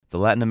The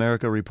Latin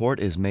America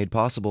Report is made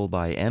possible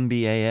by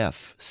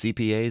MBAF,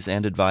 CPAs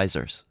and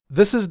advisors.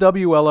 This is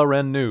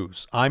WLRN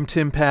News. I'm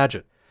Tim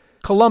Padgett.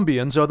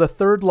 Colombians are the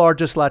third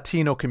largest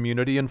Latino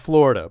community in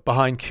Florida,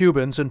 behind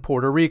Cubans and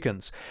Puerto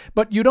Ricans.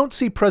 But you don't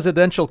see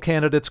presidential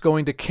candidates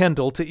going to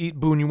Kendall to eat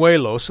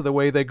buñuelos the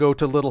way they go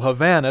to Little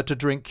Havana to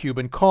drink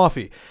Cuban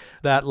coffee.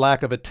 That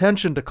lack of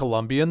attention to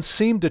Colombians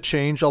seemed to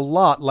change a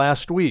lot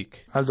last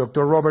week. Al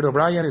Dr. Robert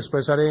O'Brien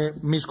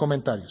expresaré mis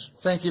comentarios.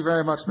 Thank you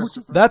very much,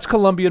 Mr. That's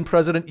Colombian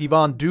President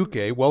Iván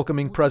Duque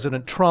welcoming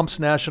President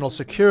Trump's national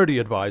security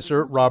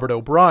advisor, Robert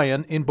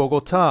O'Brien, in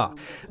Bogotá.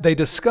 They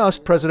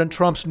discussed President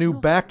Trump's new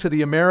Back to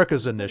the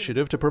Americas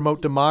initiative to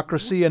promote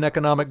democracy and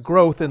economic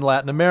growth in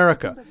Latin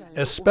America,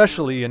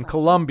 especially in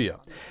Colombia.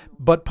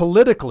 But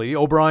politically,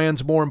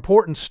 O'Brien's more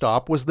important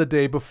stop was the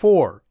day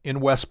before, in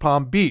West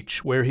Palm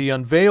Beach, where he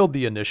unveiled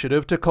the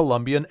initiative to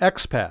Colombian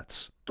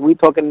expats. We're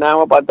talking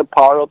now about the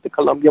power of the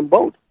Colombian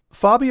vote.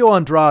 Fabio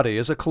Andrade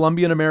is a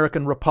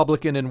Colombian-American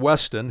Republican in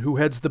Weston who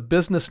heads the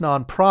business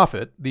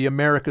nonprofit, the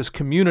America's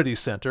Community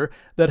Center,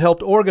 that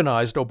helped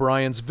organize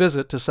O'Brien's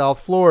visit to South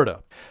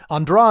Florida.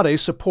 Andrade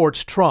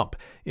supports Trump.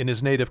 In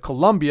his native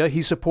Colombia,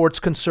 he supports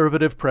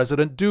conservative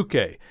President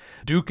Duque.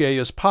 Duque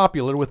is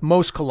popular with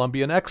most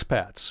Colombian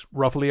expats.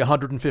 Roughly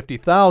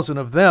 150,000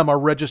 of them are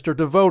registered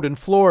to vote in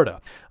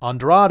Florida.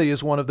 Andrade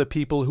is one of the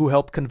people who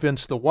helped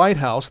convince the White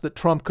House that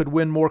Trump could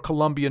win more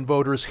Colombian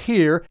voters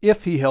here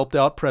if he helped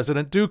out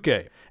President Duque.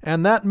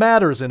 And that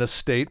matters in a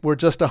state where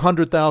just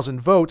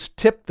 100,000 votes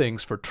tipped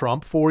things for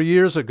Trump 4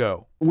 years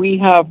ago. We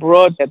have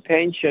brought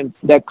attention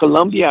that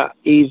Colombia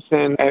is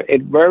in a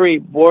very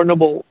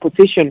vulnerable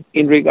position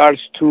in regards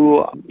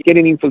to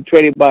getting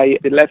infiltrated by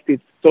the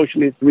leftist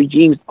socialist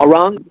regimes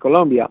around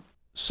Colombia.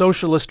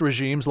 Socialist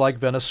regimes like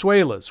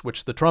Venezuela's,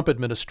 which the Trump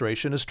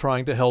administration is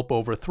trying to help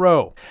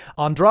overthrow.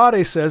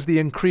 Andrade says the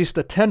increased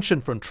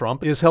attention from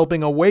Trump is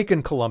helping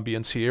awaken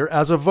Colombians here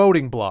as a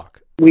voting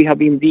bloc. We have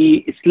been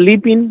the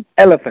sleeping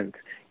elephant.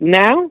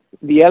 Now,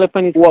 the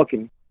elephant is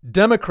walking.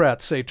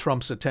 Democrats say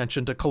Trump's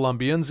attention to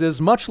Colombians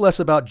is much less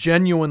about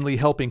genuinely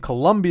helping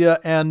Colombia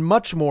and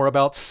much more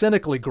about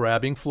cynically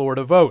grabbing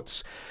Florida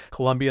votes.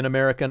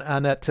 Colombian-American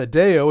Annette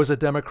Tadeo is a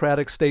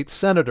Democratic state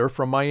senator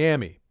from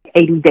Miami.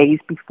 80 days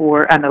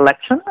before an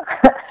election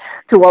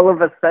to all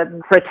of a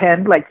sudden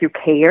pretend like you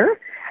care.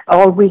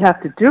 All we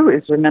have to do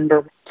is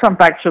remember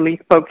Trump actually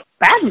spoke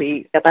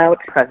badly about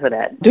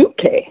President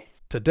Duque.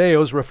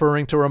 Tadeo's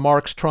referring to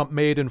remarks Trump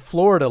made in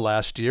Florida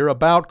last year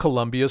about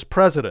Colombia's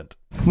president.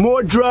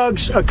 More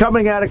drugs are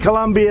coming out of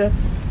Colombia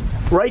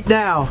right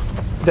now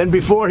than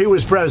before he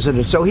was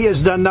president, so he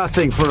has done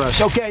nothing for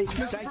us. Okay.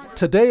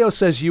 Tadeo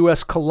says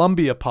U.S.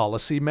 Colombia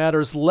policy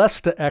matters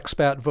less to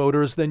expat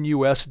voters than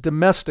U.S.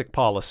 domestic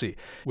policy,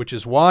 which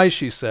is why,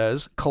 she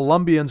says,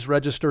 Colombians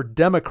register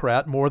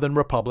Democrat more than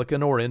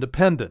Republican or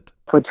Independent.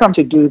 For Trump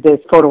to do this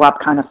photo op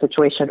kind of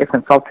situation is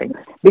insulting,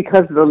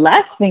 because the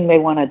last thing they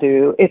want to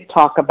do is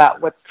talk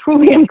about what's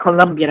truly in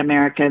Colombian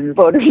American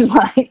voters'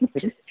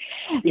 minds.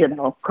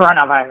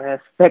 Coronavirus,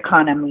 the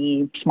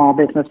economy, small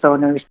business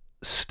owners.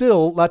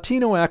 Still,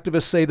 Latino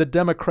activists say the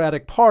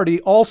Democratic Party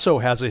also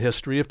has a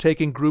history of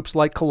taking groups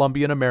like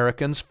Colombian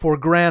Americans for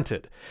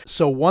granted.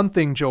 So one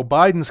thing Joe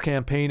Biden's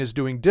campaign is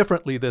doing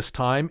differently this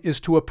time is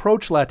to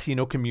approach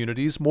Latino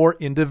communities more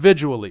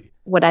individually.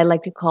 What I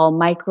like to call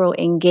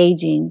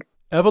micro-engaging.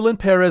 Evelyn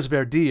Perez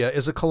Verdia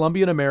is a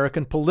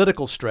Colombian-American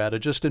political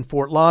strategist in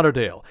Fort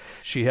Lauderdale.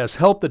 She has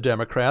helped the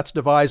Democrats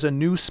devise a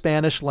new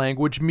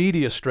Spanish-language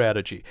media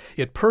strategy.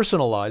 It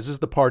personalizes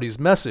the party's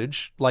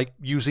message, like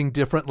using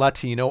different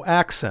Latino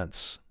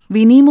accents.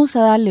 Vinimos a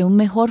darle un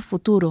mejor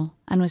futuro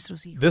a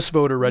nuestros hijos. This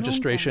voter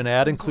registration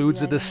ad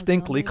includes a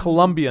distinctly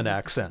Colombian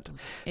accent.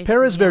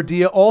 Perez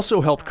Verdia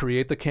also helped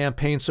create the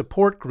campaign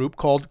support group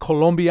called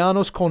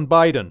Colombianos con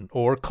Biden,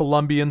 or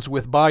Colombians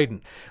with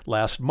Biden.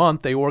 Last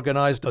month, they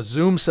organized a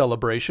Zoom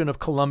celebration of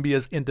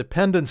Colombia's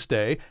Independence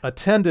Day,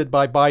 attended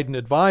by Biden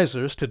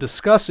advisors to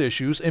discuss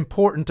issues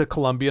important to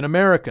Colombian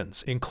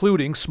Americans,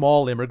 including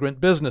small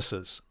immigrant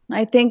businesses.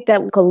 I think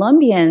that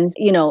Colombians,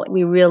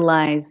 we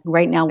realize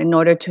right now in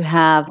order to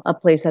have a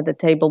place at the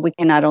table, we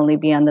cannot only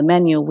be on the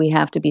menu, we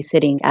have to be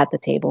sitting at the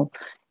table.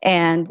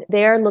 And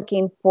they're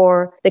looking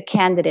for the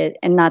candidate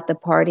and not the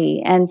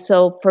party. And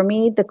so for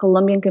me, the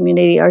Colombian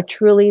community are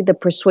truly the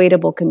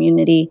persuadable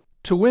community.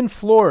 To win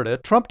Florida,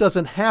 Trump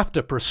doesn't have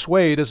to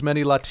persuade as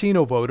many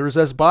Latino voters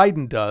as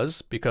Biden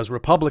does, because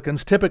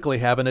Republicans typically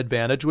have an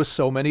advantage with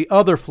so many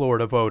other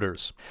Florida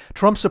voters.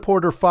 Trump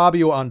supporter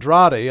Fabio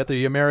Andrade at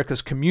the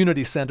America's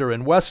Community Center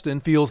in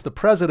Weston feels the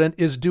president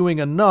is doing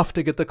enough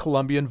to get the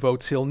Colombian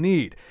votes he'll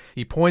need.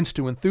 He points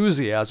to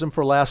enthusiasm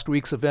for last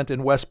week's event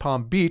in West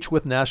Palm Beach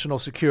with National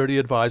Security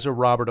Advisor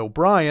Robert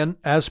O'Brien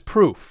as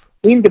proof.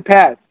 In the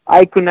past,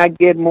 I could not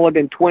get more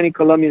than 20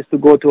 Colombians to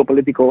go to a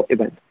political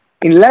event.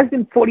 In less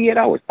than 48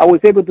 hours, I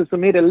was able to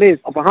submit a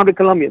list of 100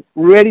 Colombians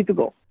ready to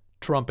go.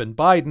 Trump and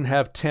Biden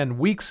have 10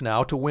 weeks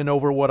now to win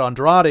over what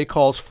Andrade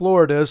calls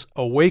Florida's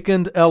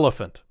awakened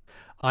elephant.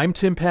 I'm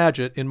Tim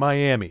Padgett in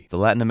Miami. The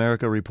Latin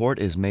America Report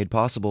is made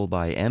possible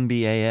by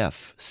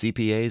MBAF,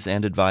 CPAs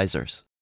and advisors.